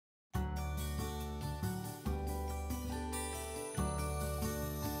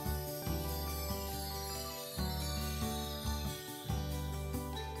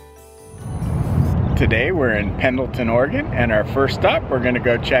Today we're in Pendleton, Oregon, and our first stop we're going to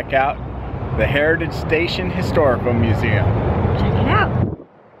go check out the Heritage Station Historical Museum. Check it out.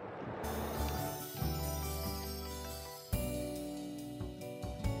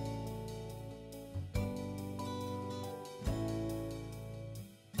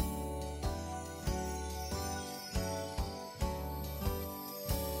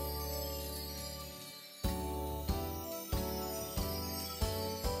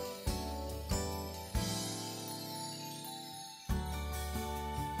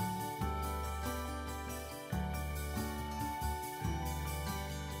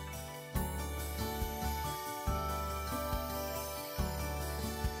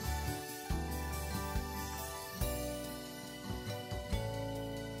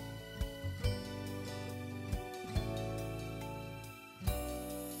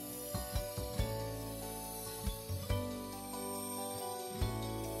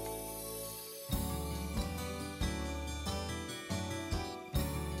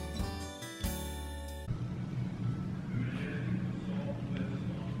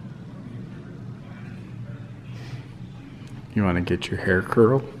 You want to get your hair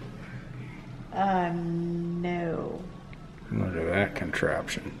curled? No. Look at that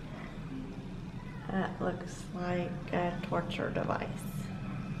contraption. That looks like a torture device.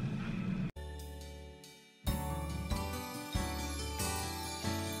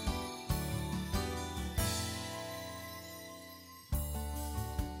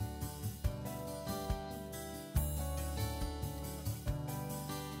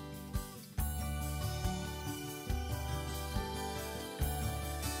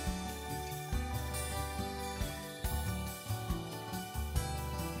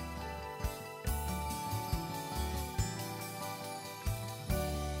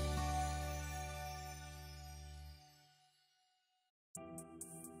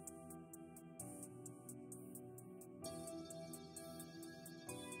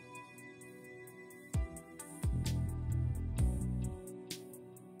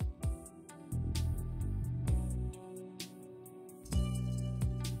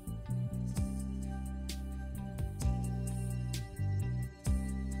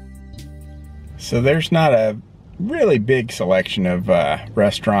 So there's not a really big selection of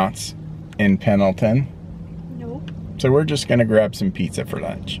restaurants in Pendleton. Nope. So we're just gonna grab some pizza for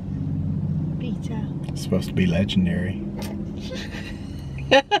lunch. Pizza. It's supposed to be legendary.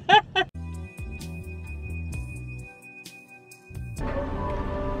 It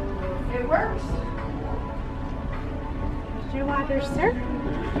works. Here's your water, sir.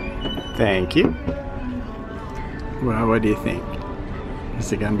 Thank you. Well, what do you think?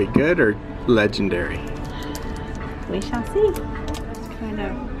 Is it gonna be good or legendary? We shall see. It's kind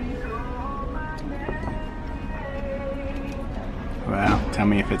of. Well, tell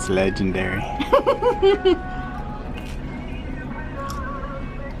me if it's legendary.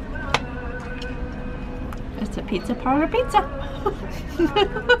 It's a pizza parlor pizza.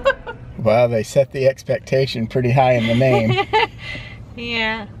 Well, they set the expectation pretty high in the name.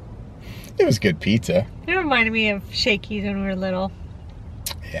 Yeah. It was good pizza. It reminded me of Shakey's when we were little.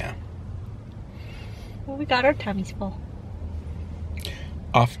 Yeah. Well, we got our tummies full.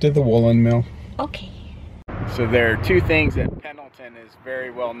 Off to the woolen mill. Okay. So there are two things that Pendleton is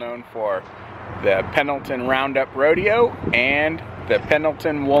very well known for. The Pendleton Roundup Rodeo and the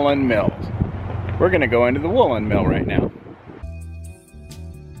Pendleton Woolen Mills. We're going to go into the woolen mill right now.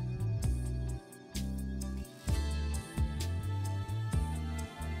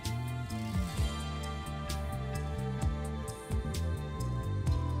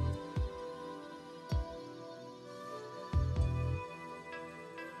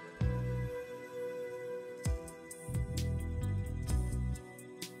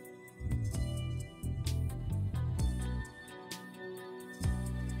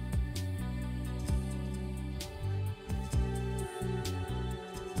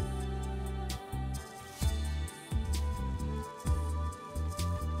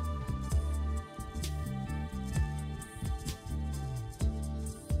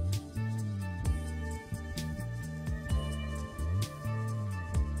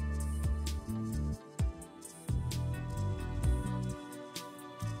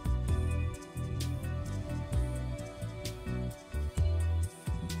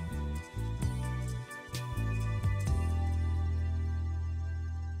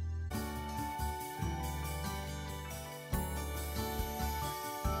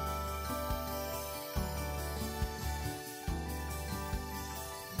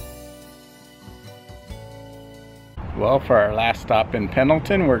 Well, for our last stop in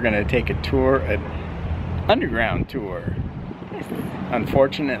Pendleton, we're going to take a tour, an underground tour. Yes,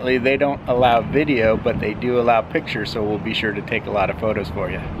 Unfortunately, they don't allow video, but they do allow pictures, so we'll be sure to take a lot of photos for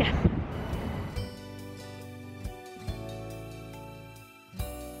you. Yeah.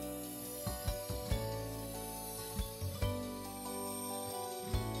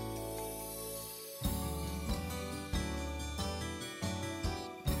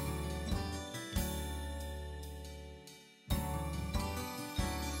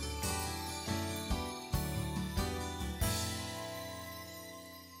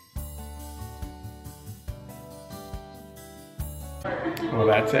 Well,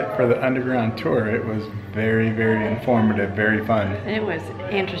 that's it for the underground tour. It was very, very informative, very fun. It was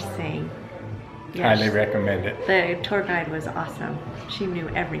interesting. Highly recommend it. The tour guide was awesome. She knew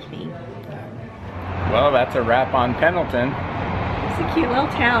everything. Well, that's a wrap on Pendleton. It's a cute little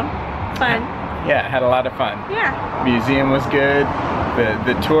town. Fun. Yeah, had a lot of fun. Yeah. Museum was good.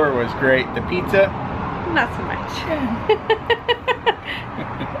 The tour was great. The pizza? Not so much.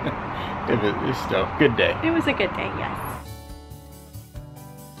 It was still a good day. It was a good day, yes.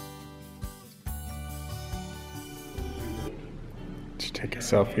 Did you take a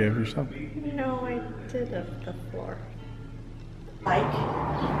selfie of yourself? No, I did of the floor. Like,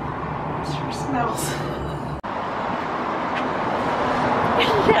 it sure smells.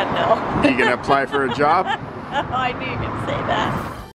 Yeah, no. You gonna apply for a job? Oh, I knew you could say that.